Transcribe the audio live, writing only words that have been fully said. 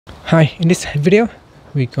Hi, in this video,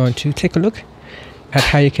 we're going to take a look at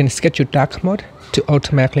how you can schedule dark mode to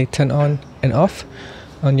automatically turn on and off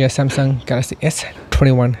on your Samsung Galaxy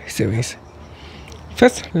S21 series.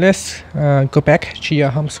 First, let's go back to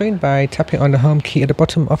your home screen by tapping on the home key at the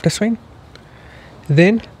bottom of the screen.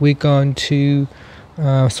 Then we're going to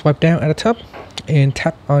swipe down at the top and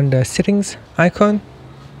tap on the settings icon.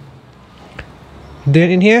 Then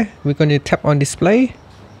in here, we're going to tap on display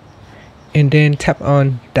and then tap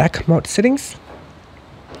on dark mode settings.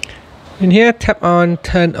 In here, tap on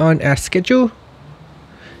turn on as schedule,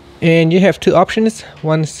 and you have two options.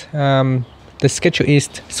 Once the schedule is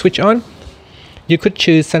switch on, you could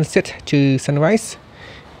choose sunset to sunrise.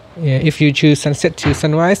 If you choose sunset to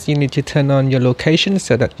sunrise, you need to turn on your location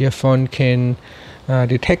so that your phone can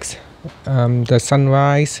detect the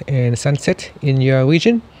sunrise and sunset in your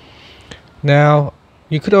region. Now,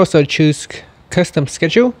 you could also choose custom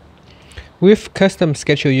schedule. With custom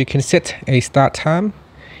schedule, you can set a start time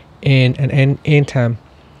and an end time.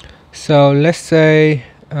 So let's say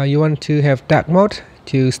you want to have dark mode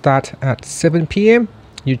to start at 7 p.m.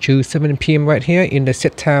 You choose 7 p.m. right here in the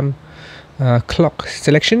set time clock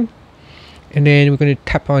selection. And then we're going to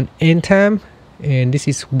tap on end time. And this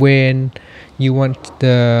is when you want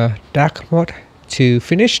the dark mode to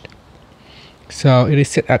finish. So it is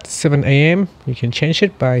set at 7 a.m. You can change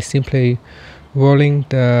it by simply rolling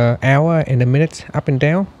the hour and the minutes up and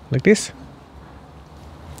down like this,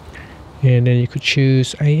 and then you could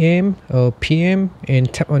choose AM or PM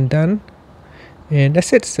and tap on done, and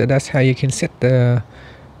that's it. So that's how you can set the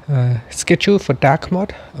schedule for dark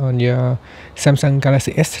mode on your Samsung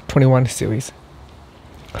Galaxy S21 series.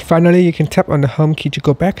 Finally, you can tap on the home key to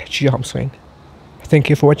go back to your home screen. Thank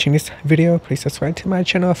you for watching this video. Please subscribe to my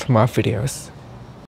channel for more videos.